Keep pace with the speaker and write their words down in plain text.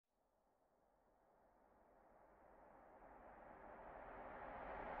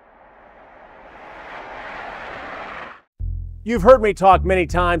You've heard me talk many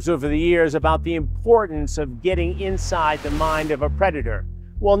times over the years about the importance of getting inside the mind of a predator.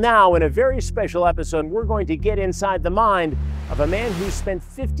 Well, now, in a very special episode, we're going to get inside the mind of a man who spent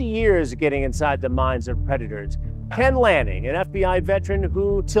 50 years getting inside the minds of predators. Ken Lanning, an FBI veteran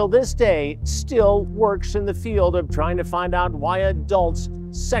who, till this day, still works in the field of trying to find out why adults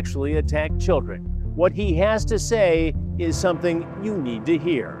sexually attack children. What he has to say is something you need to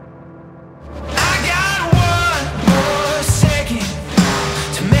hear. I got one more second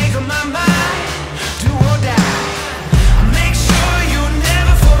to make up my mind, do or die. Make sure you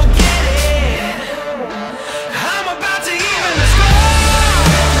never forget it. I'm about to even the score.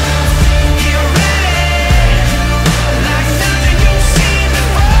 Get ready, like nothing you've seen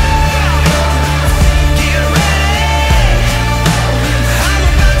before. Get ready, I'm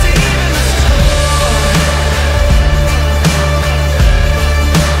about to even the score.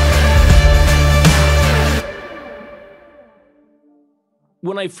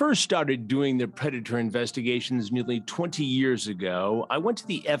 When I first started doing the predator investigations nearly 20 years ago, I went to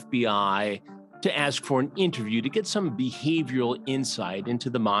the FBI to ask for an interview to get some behavioral insight into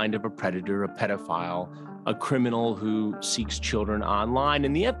the mind of a predator, a pedophile, a criminal who seeks children online.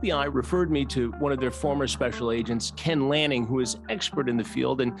 And the FBI referred me to one of their former special agents, Ken Lanning, who is expert in the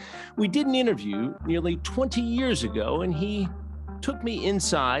field. And we did an interview nearly 20 years ago, and he took me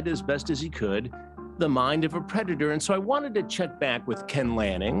inside as best as he could the mind of a predator. And so I wanted to check back with Ken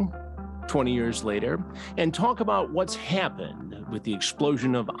Lanning 20 years later and talk about what's happened with the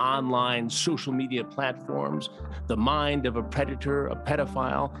explosion of online social media platforms, the mind of a predator, a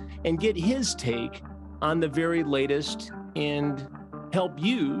pedophile, and get his take on the very latest and help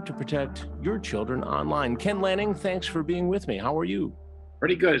you to protect your children online. Ken Lanning, thanks for being with me. How are you?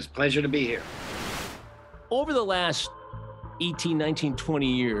 Pretty good. It's a pleasure to be here. Over the last 18, 19, 20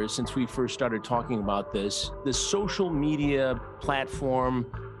 years since we first started talking about this, the social media platform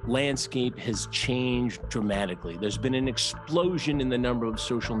landscape has changed dramatically. There's been an explosion in the number of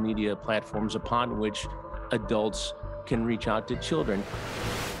social media platforms upon which adults can reach out to children.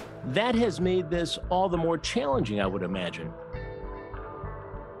 That has made this all the more challenging, I would imagine.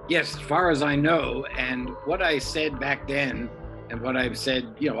 Yes, as far as I know, and what I said back then and what I've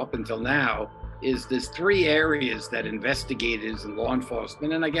said, up until now, is there's three areas that investigators and law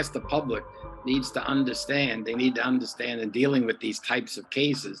enforcement, and I guess the public, needs to understand. They need to understand in dealing with these types of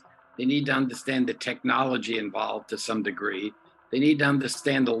cases. They need to understand the technology involved to some degree. They need to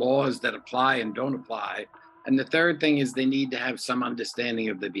understand the laws that apply and don't apply. And the third thing is they need to have some understanding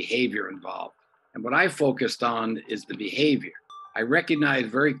of the behavior involved. And what I focused on is the behavior. I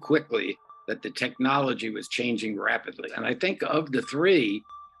recognized very quickly that the technology was changing rapidly. And I think of the three,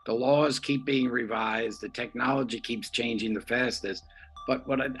 the laws keep being revised, the technology keeps changing the fastest, but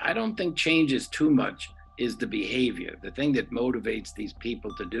what I don't think changes too much is the behavior, the thing that motivates these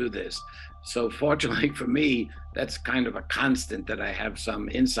people to do this. So fortunately for me, that's kind of a constant that I have some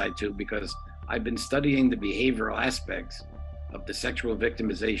insight to, because I've been studying the behavioral aspects of the sexual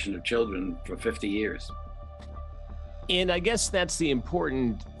victimization of children for 50 years. And I guess that's the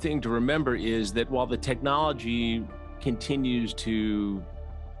important thing to remember, is that while the technology continues to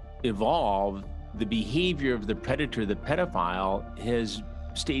evolve, the behavior of the predator, the pedophile, has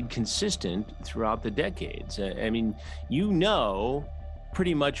stayed consistent throughout the decades. I mean,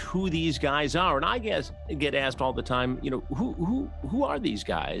 pretty much who these guys are. And I guess I get asked all the time, who are these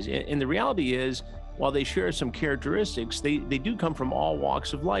guys? And the reality is, while they share some characteristics, they do come from all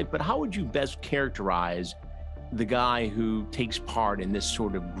walks of life. But how would you best characterize the guy who takes part in this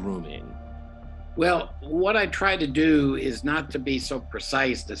sort of grooming? Well, what I try to do is not to be so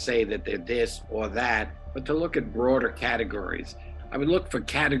precise to say that they're this or that, but to look at broader categories. I would look for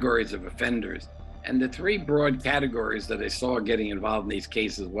categories of offenders. And the three broad categories that I saw getting involved in these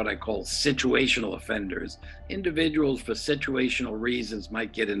cases, what I call situational offenders. Individuals for situational reasons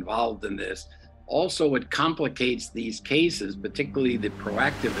might get involved in this. Also, what complicates these cases, particularly the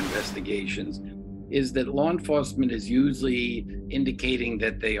proactive investigations, is that law enforcement is usually indicating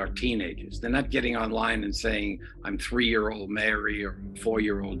that they are teenagers. They're not getting online and saying, I'm 3-year-old Mary or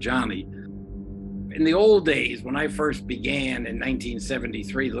 4-year-old Johnny. In the old days, when I first began in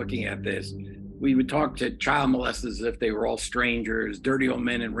 1973 looking at this, we would talk to child molesters as if they were all strangers, dirty old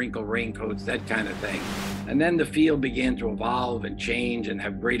men in wrinkled raincoats, that kind of thing. And then the field began to evolve and change and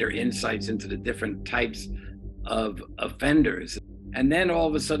have greater insights into the different types of offenders. And then all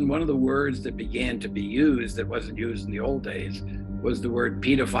of a sudden, one of the words that began to be used that wasn't used in the old days was the word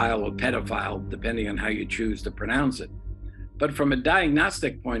pedophile or pedophile, depending on how you choose to pronounce it. But from a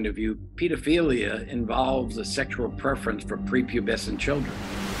diagnostic point of view, pedophilia involves a sexual preference for prepubescent children.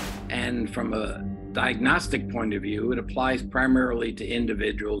 And from a diagnostic point of view, it applies primarily to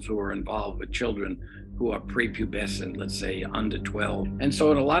individuals who are involved with children who are prepubescent, let's say under 12. And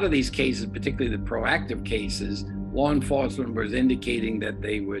so in a lot of these cases, particularly the proactive cases, law enforcement was indicating that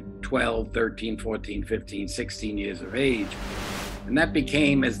they were 12, 13, 14, 15, 16 years of age. And that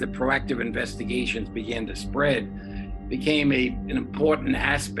became, as the proactive investigations began to spread, became an important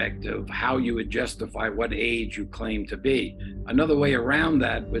aspect of how you would justify what age you claim to be. Another way around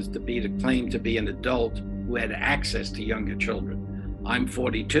that was to claim to be an adult who had access to younger children. I'm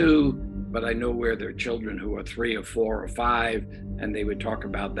 42, but I know where there are children who are 3 or 4 or 5, and they would talk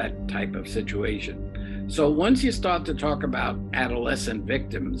about that type of situation. So once you start to talk about adolescent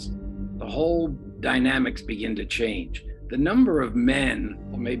victims, the whole dynamics begin to change. The number of men,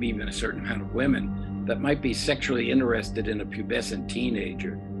 or maybe even a certain amount of women, that might be sexually interested in a pubescent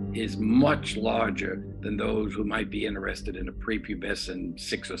teenager is much larger than those who might be interested in a prepubescent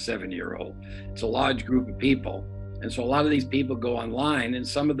 6 or 7-year-old. It's a large group of people. And so a lot of these people go online, and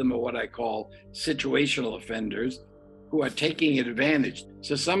some of them are what I call situational offenders who are taking advantage.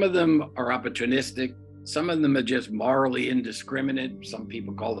 So some of them are opportunistic. Some of them are just morally indiscriminate. Some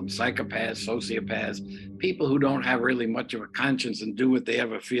people call them psychopaths, sociopaths, people who don't have really much of a conscience and do what they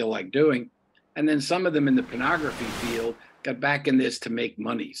ever feel like doing. And then some of them in the pornography field got back in this to make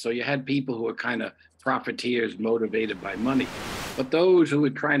money. So you had people who were kind of profiteers motivated by money. But those who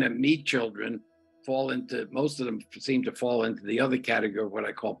were trying to meet children most of them seem to fall into the other category of what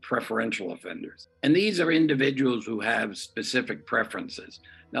I call preferential offenders. And these are individuals who have specific preferences.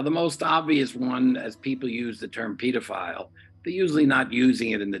 Now, the most obvious one, as people use the term pedophile, they're usually not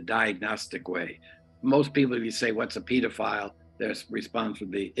using it in the diagnostic way. Most people, if you say, what's a pedophile? Their response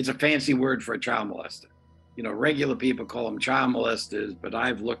would be, it's a fancy word for a child molester. You know, regular people call them child molesters, but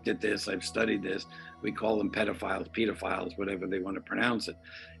I've looked at this, I've studied this. We call them pedophiles, whatever they want to pronounce it.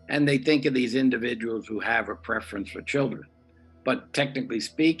 And they think of these individuals who have a preference for children. But technically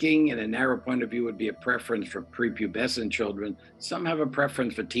speaking, in a narrow point of view, would be a preference for prepubescent children. Some have a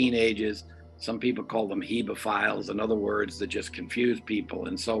preference for teenagers. Some people call them hebophiles, in other words, that just confuse people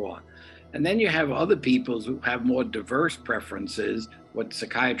and so on. And then you have other people who have more diverse preferences, what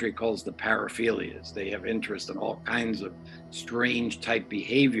psychiatry calls the paraphilias. They have interest in all kinds of strange type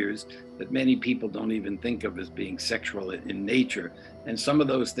behaviors that many people don't even think of as being sexual in nature. And some of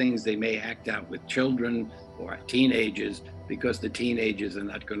those things they may act out with children or teenagers because the teenagers are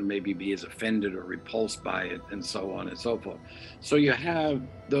not going to maybe be as offended or repulsed by it and so on and so forth. So you have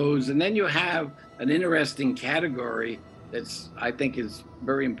those, and then you have an interesting category that's, I think, is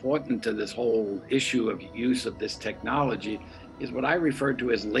very important to this whole issue of use of this technology, is what I refer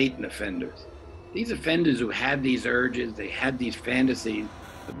to as latent offenders. These offenders who had these urges, they had these fantasies,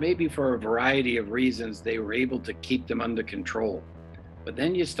 but maybe for a variety of reasons, they were able to keep them under control. But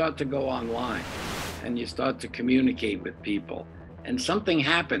then you start to go online and you start to communicate with people, and something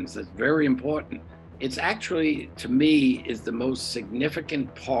happens that's very important. It's actually, to me, is the most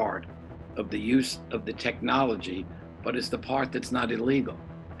significant part of the use of the technology, but it's the part that's not illegal.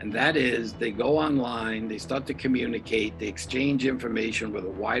 And that is, they go online, they start to communicate, they exchange information with a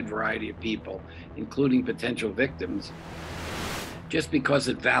wide variety of people, including potential victims, just because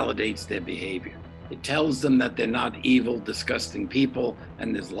it validates their behavior. It tells them that they're not evil, disgusting people,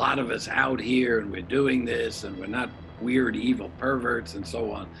 and there's a lot of us out here, and we're doing this, and we're not weird, evil perverts, and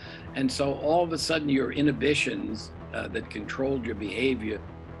so on. And so all of a sudden, your inhibitions that controlled your behavior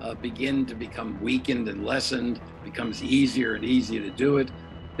begin to become weakened and lessened, becomes easier and easier to do it.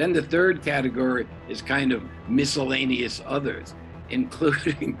 Then the third category is kind of miscellaneous others,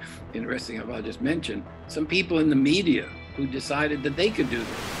 including, interesting how I just mentioned, some people in the media who decided that they could do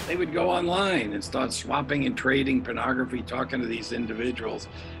this. They would go online and start swapping and trading pornography, talking to these individuals.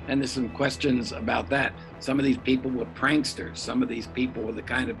 And there's some questions about that. Some of these people were pranksters. Some of these people were the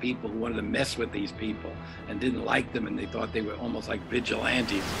kind of people who wanted to mess with these people and didn't like them, and they thought they were almost like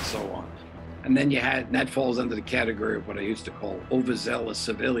vigilantes and so on. And then and that falls under the category of what I used to call overzealous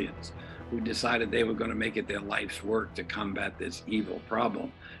civilians, who decided they were going to make it their life's work to combat this evil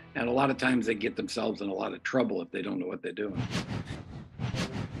problem. And a lot of times they get themselves in a lot of trouble if they don't know what they're doing.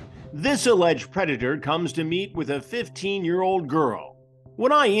 This alleged predator comes to meet with a 15-year-old girl.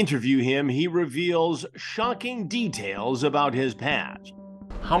 When I interview him, he reveals shocking details about his past.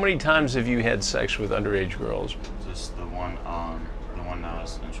 How many times have you had sex with underage girls? Just the one that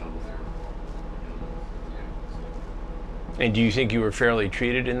was in trouble for. And do you think you were fairly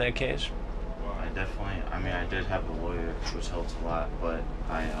treated in that case? Well, I did have a lawyer, which helped a lot, but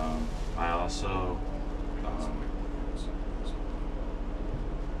I also,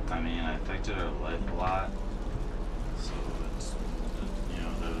 I affected her life a lot. So it's,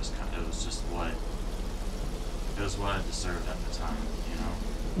 it was just what it was what I deserved at the time,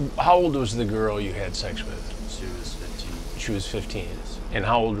 you know. How old was the girl you had sex with? She was 15. She was 15. And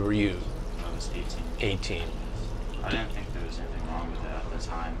how old were you? I was 18. 18. I didn't think there was anything wrong with it at the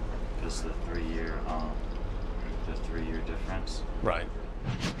time because the three-year difference. Right.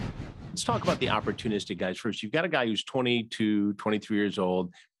 Let's talk about the opportunistic guys first. You've got a guy who's 22, 23 years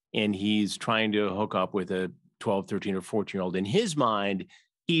old, and he's trying to hook up with a 12, 13, or 14-year-old. In his mind,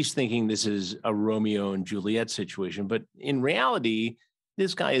 he's thinking this is a Romeo and Juliet situation. But in reality,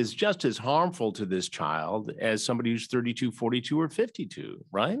 this guy is just as harmful to this child as somebody who's 32, 42, or 52,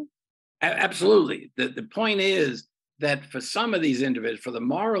 right? Absolutely. The point is that for some of these individuals, for the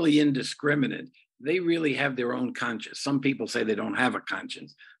morally indiscriminate, they really have their own conscience. Some people say they don't have a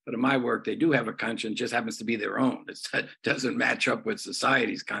conscience, but in my work, they do have a conscience, just happens to be their own. It doesn't match up with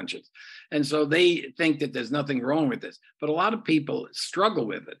society's conscience. And so they think that there's nothing wrong with this. But a lot of people struggle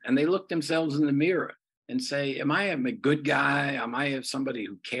with it, and they look themselves in the mirror and say, am I a good guy? Am I somebody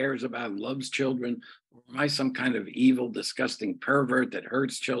who cares about, loves children? Or am I some kind of evil, disgusting pervert that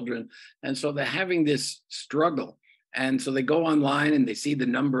hurts children? And so they're having this struggle. And so they go online and they see the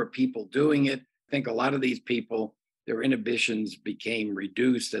number of people doing it. I think a lot of these people, their inhibitions became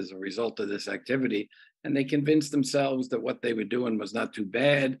reduced as a result of this activity, and they convinced themselves that what they were doing was not too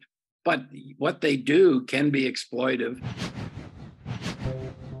bad, but what they do can be exploitive.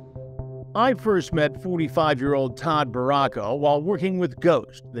 I first met 45-year-old Todd Baracco while working with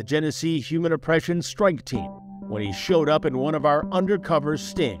Ghost, the Genesee Human Oppression Strike Team, when he showed up in one of our undercover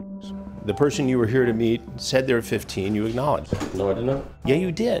stings. The person you were here to meet said they're 15. You acknowledged. No, I did not. Yeah,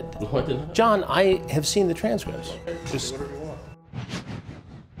 you did. No, I did not. John, I have seen the transcripts. Just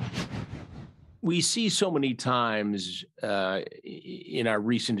We see so many times in our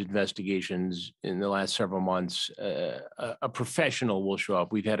recent investigations in the last several months, a professional will show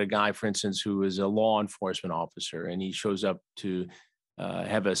up. We've had a guy, for instance, who is a law enforcement officer, and he shows up to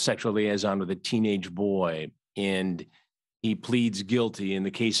have a sexual liaison with a teenage boy, and he pleads guilty, and the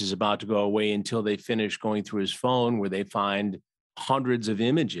case is about to go away until they finish going through his phone, where they find hundreds of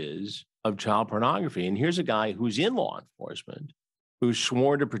images of child pornography. And here's a guy who's in law enforcement, who's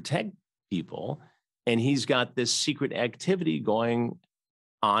sworn to protect people, and he's got this secret activity going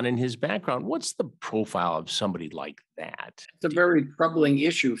on in his background. What's the profile of somebody like that? It's a very troubling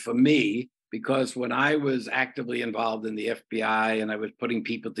issue for me, because when I was actively involved in the FBI and I was putting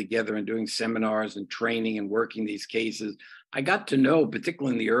people together and doing seminars and training and working these cases, I got to know,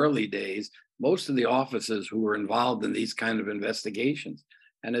 particularly in the early days, most of the officers who were involved in these kind of investigations.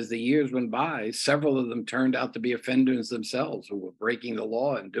 And as the years went by, several of them turned out to be offenders themselves who were breaking the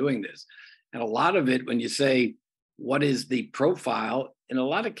law and doing this. And a lot of it, when you say, what is the profile? In a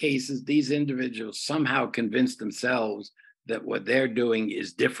lot of cases, these individuals somehow convince themselves that what they're doing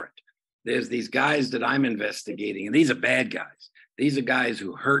is different. There's these guys that I'm investigating, and these are bad guys. These are guys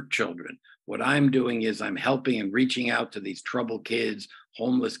who hurt children. What I'm doing is I'm helping and reaching out to these troubled kids,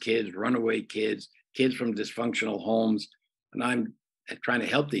 homeless kids, runaway kids, kids from dysfunctional homes, and I'm trying to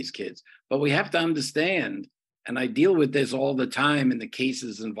help these kids. But we have to understand, and I deal with this all the time in the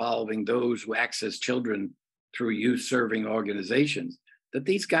cases involving those who access children through youth-serving organizations, that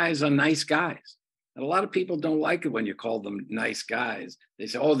these guys are nice guys. And a lot of people don't like it when you call them nice guys. They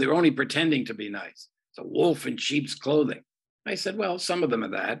say, oh, they're only pretending to be nice. It's a wolf in sheep's clothing. I said, well, some of them are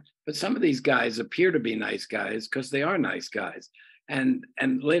that, but some of these guys appear to be nice guys because they are nice guys. And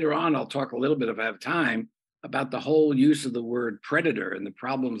later on, I'll talk a little bit, if I have time, about the whole use of the word predator and the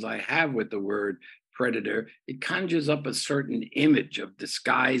problems I have with the word predator. It conjures up a certain image of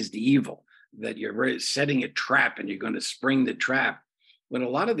disguised evil, that you're setting a trap and you're going to spring the trap. When a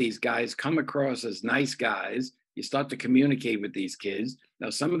lot of these guys come across as nice guys, you start to communicate with these kids. Now,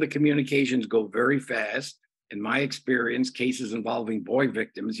 some of the communications go very fast. In my experience, cases involving boy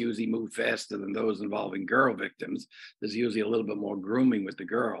victims usually move faster than those involving girl victims. There's usually a little bit more grooming with the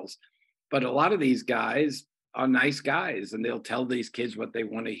girls. But a lot of these guys are nice guys, and they'll tell these kids what they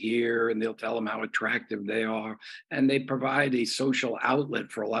want to hear, and they'll tell them how attractive they are. And they provide a social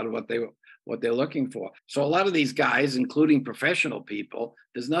outlet for a lot of what they're looking for. So a lot of these guys, including professional people,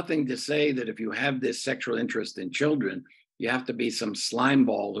 there's nothing to say that if you have this sexual interest in children, you have to be some slime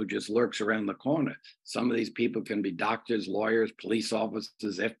ball who just lurks around the corner. Some of these people can be doctors, lawyers, police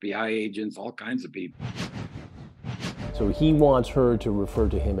officers, FBI agents, all kinds of people. So he wants her to refer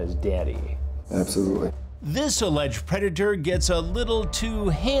to him as daddy. Absolutely. This alleged predator gets a little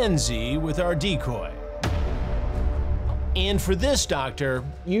too handsy with our decoy. And for this doctor,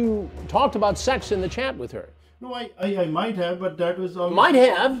 You talked about sex in the chat with her. No, I might have, but that was all. Might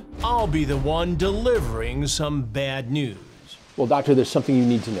have. I'll be the one delivering some bad news. Well, doctor, there's something you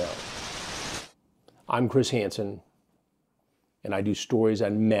need to know. I'm Chris Hansen, and I do stories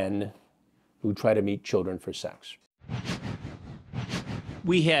on men who try to meet children for sex.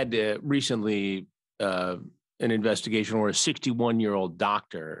 We had recently an investigation where a 61-year-old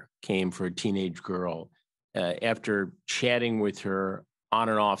doctor came for a teenage girl after chatting with her on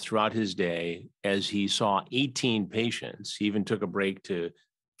and off throughout his day as he saw 18 patients. He even took a break to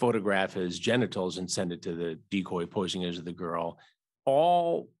photograph his genitals and send it to the decoy posing as the girl,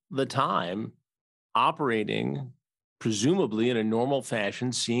 all the time operating presumably in a normal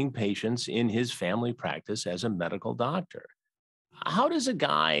fashion, seeing patients in his family practice as a medical doctor. How does a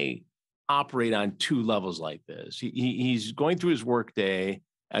guy operate on two levels like this? He's going through his workday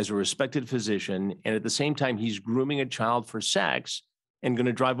as a respected physician, and at the same time, he's grooming a child for sex and going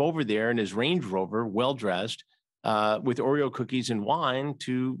to drive over there in his Range Rover, well-dressed, with Oreo cookies and wine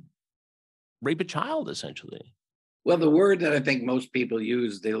to rape a child, essentially. Well, the word that I think most people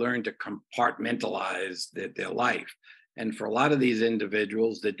use, they learn to compartmentalize their life. And for a lot of these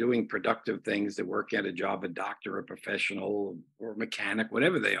individuals, they're doing productive things. They work at a job, a doctor, a professional, or a mechanic,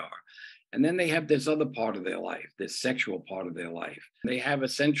 whatever they are. And then they have this other part of their life, this sexual part of their life. They have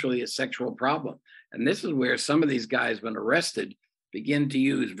essentially a sexual problem. And this is where some of these guys, when arrested, begin to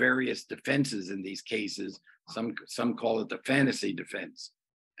use various defenses in these cases. Some call it the fantasy defense,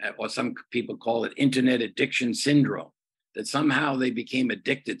 or some people call it internet addiction syndrome, that somehow they became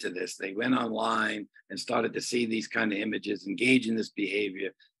addicted to this. They went online and started to see these kind of images, engage in this behavior,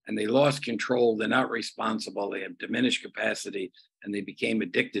 and they lost control. They're not responsible. They have diminished capacity, and they became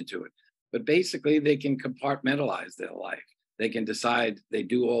addicted to it. But basically, they can compartmentalize their life. They can decide they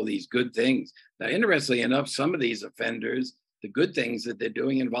do all these good things. Now, interestingly enough, some of these offenders, the good things that they're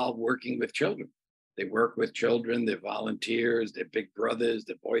doing involve working with children. They work with children, they're volunteers, they're big brothers,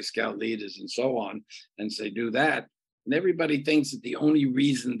 they're Boy Scout leaders, and so on. And so they do that. And everybody thinks that the only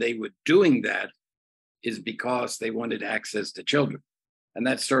reason they were doing that is because they wanted access to children. And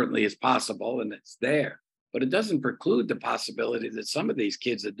that certainly is possible, and it's there. But it doesn't preclude the possibility that some of these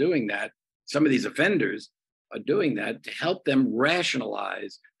kids are doing that, some of these offenders are doing that to help them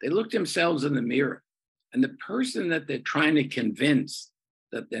rationalize. They look themselves in the mirror, and the person that they're trying to convince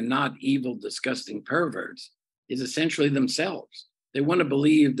that they're not evil, disgusting perverts is essentially themselves. They want to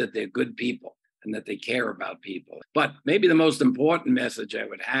believe that they're good people and that they care about people. But maybe the most important message I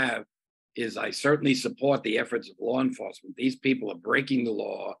would have is I certainly support the efforts of law enforcement. These people are breaking the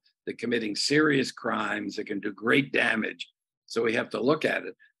law. They're committing serious crimes that can do great damage. So we have to look at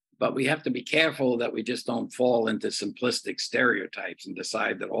it. But we have to be careful that we just don't fall into simplistic stereotypes and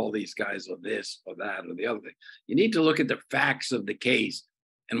decide that all these guys are this or that or the other thing. You need to look at the facts of the case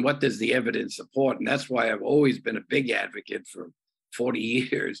and what does the evidence support. And that's why I've always been a big advocate for 40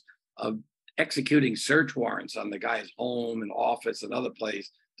 years of executing search warrants on the guy's home and office and other place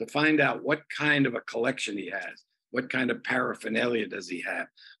to find out what kind of a collection he has, what kind of paraphernalia does he have,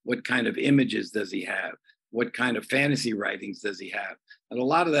 what kind of images does he have, what kind of fantasy writings does he have. And a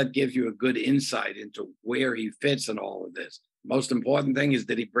lot of that gives you a good insight into where he fits in all of this. Most important thing is,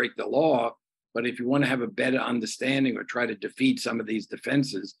 did he break the law? But if you want to have a better understanding or try to defeat some of these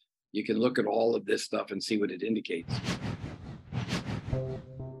defenses, you can look at all of this stuff and see what it indicates.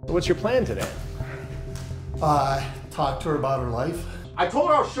 What's your plan today? Talk to her about her life. I told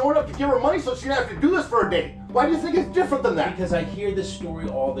her I was showing up to give her money so she didn't have to do this for a day. Why do you think it's different than that? Because I hear this story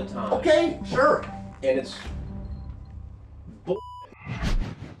all the time. Okay, sure. And it's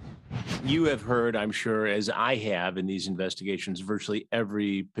You have heard, I'm sure, as I have in these investigations, virtually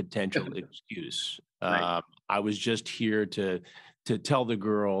every potential excuse. Right. I was just here to tell the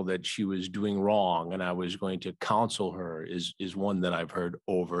girl that she was doing wrong, and I was going to counsel her is one that I've heard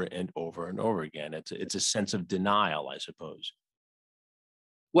over and over and over again. It's a sense of denial, I suppose.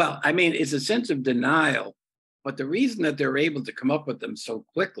 Well, I mean, it's a sense of denial, but the reason that they're able to come up with them so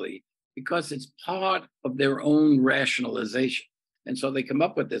quickly, because it's part of their own rationalization. And so they come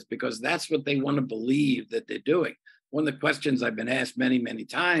up with this because that's what they want to believe that they're doing. One of the questions I've been asked many, many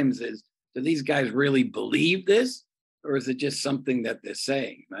times is, do these guys really believe this? Or is it just something that they're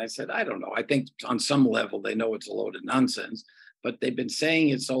saying? And I said, I don't know. I think on some level they know it's a load of nonsense, but they've been saying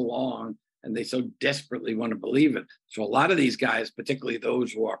it so long and they so desperately want to believe it. So a lot of these guys, particularly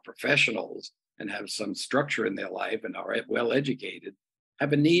those who are professionals and have some structure in their life and are well educated,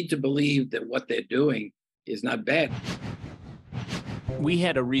 have a need to believe that what they're doing is not bad. We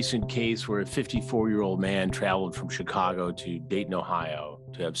had a recent case where a 54-year-old man traveled from Chicago to Dayton, Ohio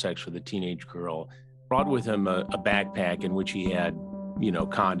to have sex with a teenage girl, brought with him a backpack in which he had,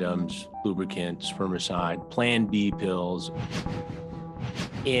 condoms, lubricant, spermicide, Plan B pills.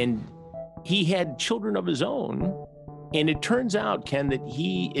 And he had children of his own And it turns out, Ken, that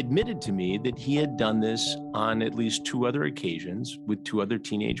he admitted to me that he had done this on at least 2 other occasions with 2 other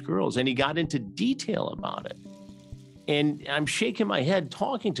teenage girls, and he got into detail about it. And I'm shaking my head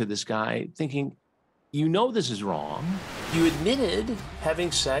talking to this guy, thinking, you know this is wrong. You admitted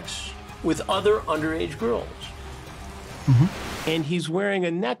having sex with other underage girls. And he's wearing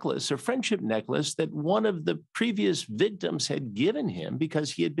a necklace, a friendship necklace that one of the previous victims had given him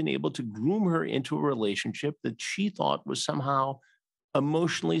because he had been able to groom her into a relationship that she thought was somehow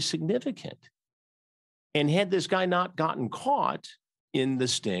emotionally significant. And had this guy not gotten caught in the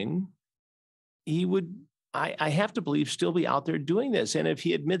sting, he would, I have to believe, still be out there doing this. And if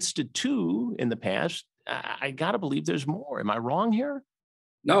he admits to 2 in the past, I got to believe there's more. Am I wrong here?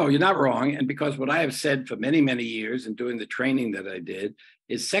 No, you're not wrong. And because what I have said for many, many years and doing the training that I did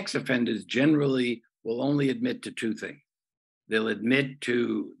is sex offenders generally will only admit to 2 things. They'll admit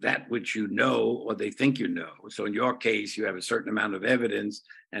to that which you know or they think you know. So in your case, you have a certain amount of evidence.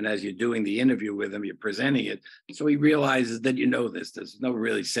 And as you're doing the interview with him, you're presenting it. So he realizes that you know this. There's no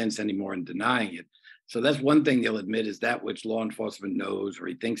really sense anymore in denying it. So that's one thing they'll admit is that which law enforcement knows or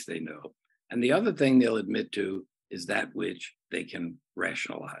he thinks they know. And the other thing they'll admit to is that which they can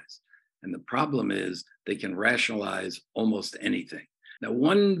rationalize. And the problem is they can rationalize almost anything. Now,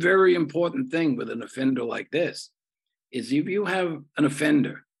 one very important thing with an offender like this is if you have an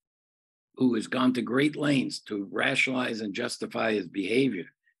offender who has gone to great lengths to rationalize and justify his behavior,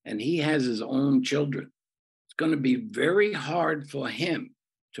 and he has his own children, it's going to be very hard for him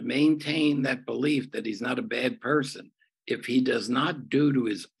to maintain that belief that he's not a bad person if he does not do to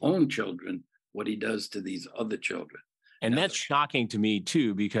his own children what he does to these other children. And that's shocking to me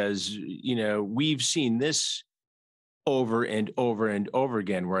too, because, you know, we've seen this over and over and over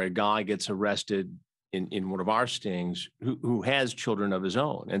again, where a guy gets arrested in one of our stings who has children of his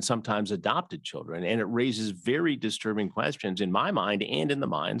own and sometimes adopted children. And it raises very disturbing questions in my mind and in the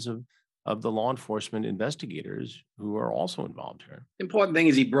minds of the law enforcement investigators who are also involved here. The important thing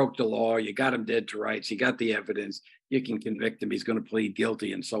is he broke the law. You got him dead to rights. You got the evidence. You can convict him. He's going to plead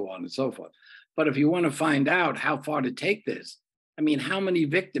guilty and so on and so forth. But if you want to find out how far to take this, I mean, how many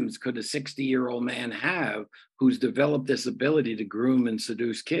victims could a 60-year-old man have who's developed this ability to groom and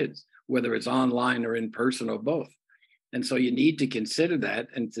seduce kids, whether it's online or in person or both? And so you need to consider that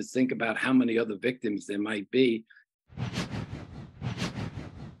and to think about how many other victims there might be.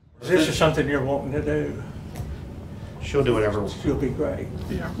 This is something you're wanting to do. She'll do whatever. She'll be great.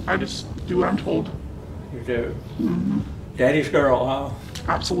 Yeah, I just do what I'm told. You do. Daddy's girl, huh?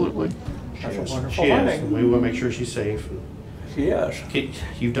 Absolutely. That's a wonderful She is. thing. We want to make sure she's safe. She is.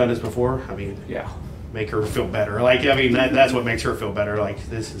 You've done this before. I mean, Yeah. make her feel better. Like, I mean, that's what makes her feel better. Like,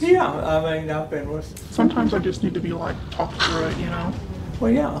 this is. Yeah, I mean, I've been with. Sometimes I just need to be like, talk through it, you know?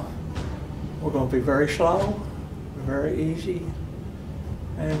 Well, yeah. We're going to be very slow, very easy,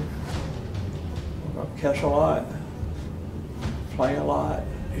 and we're going to kiss a lot, play a lot.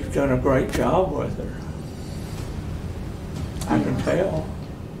 You've done a great job with her. I can tell.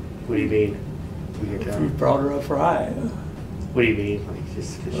 What do you mean? You You brought her up right. What do you mean? Like,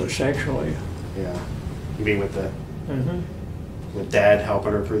 just Sexually. yeah. You mean with the Mm-hmm. with Dad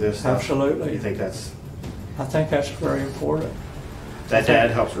helping her through this stuff? Absolutely. You think that's I think that's very important. that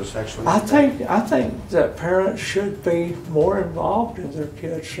Dad helps her sexually? I think that parents should be more involved in their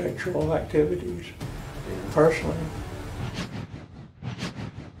kids' sexual activities, personally.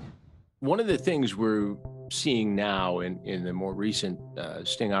 One of the things we're seeing now in the more recent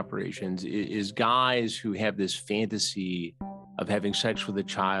sting operations is guys who have this fantasy of having sex with a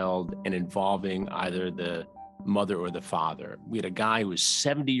child and involving either the mother or the father. We had a guy who was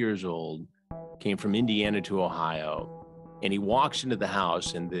 70 years old, came from Indiana to Ohio, and he walks into the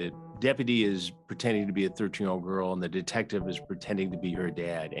house and the deputy is pretending to be a 13-year-old girl and the detective is pretending to be her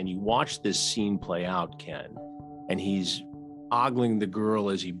dad. And you watch this scene play out, Ken, and he's ogling the girl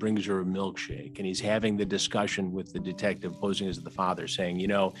as he brings her a milkshake, and he's having the discussion with the detective posing as the father, saying, you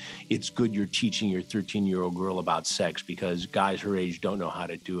know, it's good you're teaching your 13-year-old girl about sex because guys her age don't know how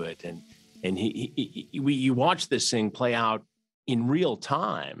to do it. And you watch this thing play out in real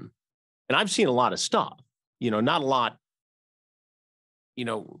time. And I've seen a lot of stuff, you know, not a lot, you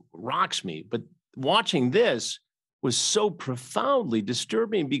know, rocks me, but watching this was so profoundly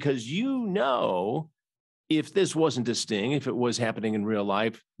disturbing because, you know, if this wasn't a sting, if it was happening in real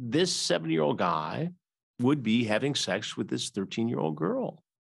life, this 70-year-old guy would be having sex with this 13-year-old girl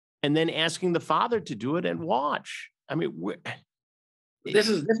and then asking the father to do it and watch. I mean, This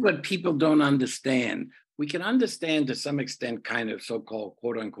is what people don't understand. We can understand to some extent kind of so-called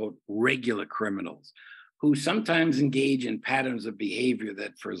quote unquote regular criminals who sometimes engage in patterns of behavior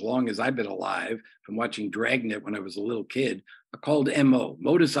that, for as long as I've been alive, from watching Dragnet when I was a little kid, are called MO,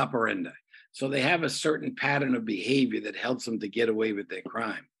 modus operandi. So they have a certain pattern of behavior that helps them to get away with their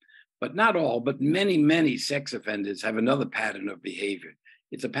crime. But not all, but many, many sex offenders have another pattern of behavior.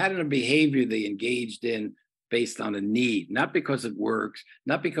 It's a pattern of behavior they engaged in based on a need, not because it works,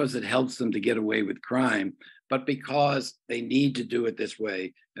 not because it helps them to get away with crime, but because they need to do it this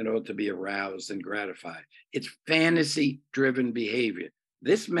way in order to be aroused and gratified. It's fantasy-driven behavior.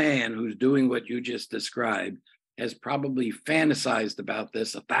 This man who's doing what you just described has probably fantasized about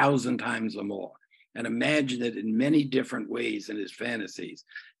this 1,000 times or more and imagined it in many different ways in his fantasies.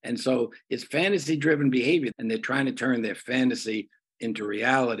 And so it's fantasy-driven behavior, and they're trying to turn their fantasy into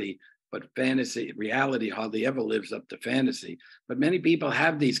reality, but reality hardly ever lives up to fantasy. But many people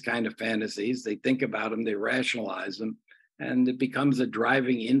have these kind of fantasies. They think about them, they rationalize them, and it becomes a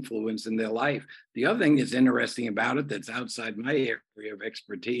driving influence in their life. The other thing that's interesting about it, that's outside my area of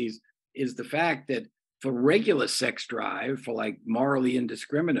expertise, is the fact that for regular sex drive, for like morally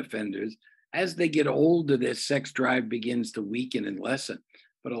indiscriminate offenders, as they get older, their sex drive begins to weaken and lessen.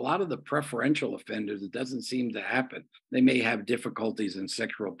 But a lot of the preferential offenders, it doesn't seem to happen. They may have difficulties in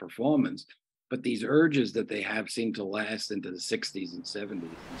sexual performance, but these urges that they have seem to last into the 60s and 70s.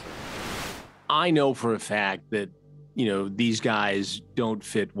 I know for a fact that, these guys don't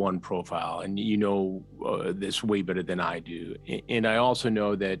fit one profile, and this way better than I do. And I also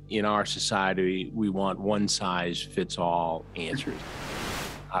know that in our society, we want one size fits all answers.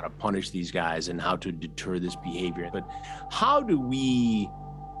 How to punish these guys and how to deter this behavior. But how do we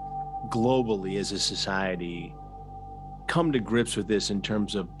globally as a society come to grips with this in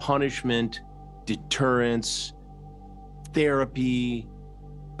terms of punishment, deterrence, therapy?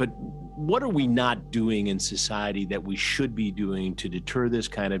 But what are we not doing in society that we should be doing to deter this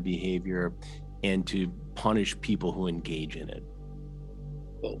kind of behavior and to punish people who engage in it?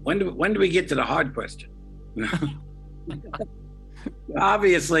 Well, when do we get to the hard question?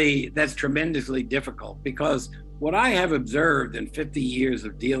 Obviously, that's tremendously difficult, because what I have observed in 50 years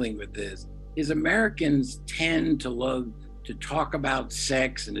of dealing with this is Americans tend to love to talk about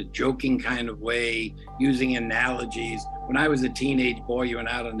sex in a joking kind of way, using analogies. When I was a teenage boy, you went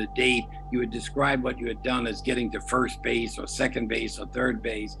out on a date, you would describe what you had done as getting to first base or second base or third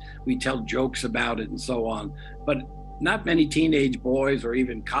base. We tell jokes about it and so on. But not many teenage boys or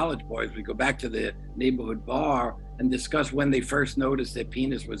even college boys would go back to the neighborhood bar and discuss when they first noticed their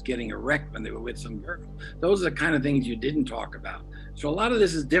penis was getting erect when they were with some girl. Those are the kind of things you didn't talk about. So a lot of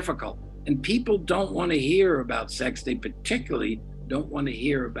this is difficult. And people don't want to hear about sex. They particularly don't want to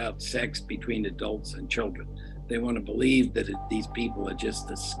hear about sex between adults and children. They want to believe that these people are just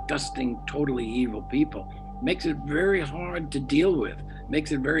disgusting, totally evil people. Makes it very hard to deal with.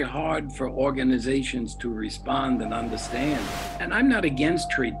 Makes it very hard for organizations to respond and understand. And I'm not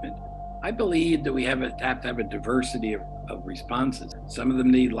against treatment. I believe that we have to have a diversity of responses. Some of them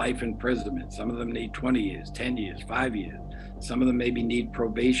need life imprisonment. Some of them need 20 years, 10 years, 5 years. Some of them maybe need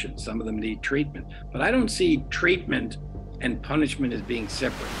probation. Some of them need treatment. But I don't see treatment and punishment as being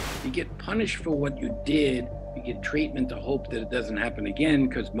separate. You get punished for what you did. You get treatment to hope that it doesn't happen again,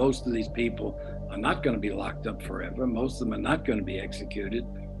 because most of these people are not going to be locked up forever. Most of them are not going to be executed.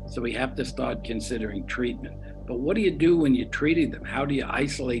 So we have to start considering treatment. But what do you do when you're treating them? How do you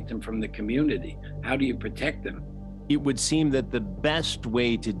isolate them from the community? How do you protect them? It would seem that the best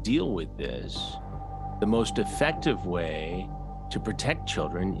way to deal with this, the most effective way to protect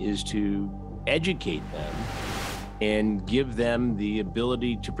children, is to educate them and give them the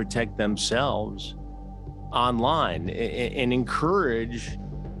ability to protect themselves online, and encourage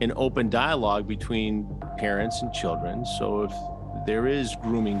an open dialogue between parents and children. So if there is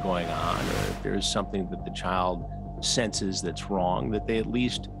grooming going on, or if there is something that the child senses that's wrong, that they at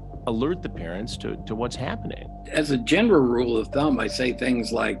least alert the parents to what's happening. As a general rule of thumb, I say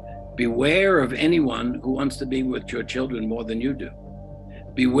things like, beware of anyone who wants to be with your children more than you do.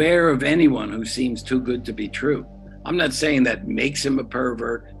 Beware of anyone who seems too good to be true. I'm not saying that makes him a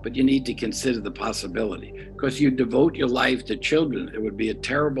pervert, but you need to consider the possibility. Because you devote your life to children, it would be a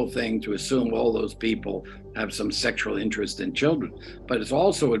terrible thing to assume all those people have some sexual interest in children. But it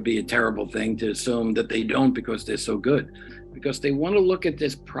also would be a terrible thing to assume that they don't because they're so good. Because they want to look at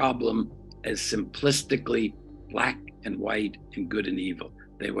this problem as simplistically black and white and good and evil.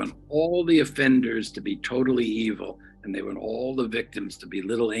 They want all the offenders to be totally evil, and they want all the victims to be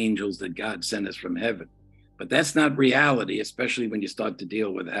little angels that God sent us from heaven. But that's not reality, especially when you start to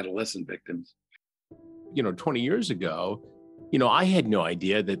deal with adolescent victims. 20 years ago, I had no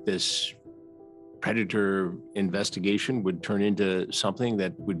idea that this predator investigation would turn into something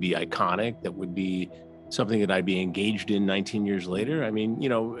that would be iconic, that would be something that I'd be engaged in 19 years later. I mean, you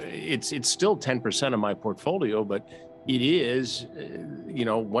know, it's still 10% of my portfolio, but it is, you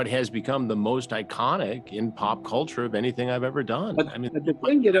know, what has become the most iconic in pop culture of anything I've ever done. But, I mean, but the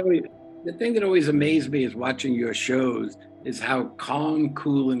thing that always amazed me is watching your shows is how calm,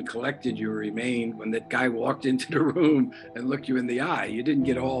 cool, and collected you remained when that guy walked into the room and looked you in the eye. You didn't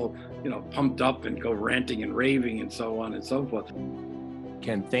get all, you know, pumped up and go ranting and raving and so on and so forth.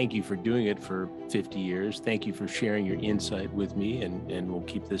 Ken, thank you for doing it for 50 years. Thank you for sharing your insight with me, and we'll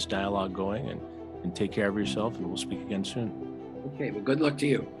keep this dialogue going, and take care of yourself, and we'll speak again soon. Okay, well, good luck to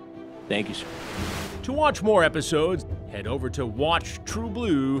you. Thank you, sir. To watch more episodes, head over to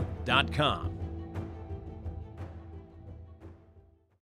watchtrueblu.com.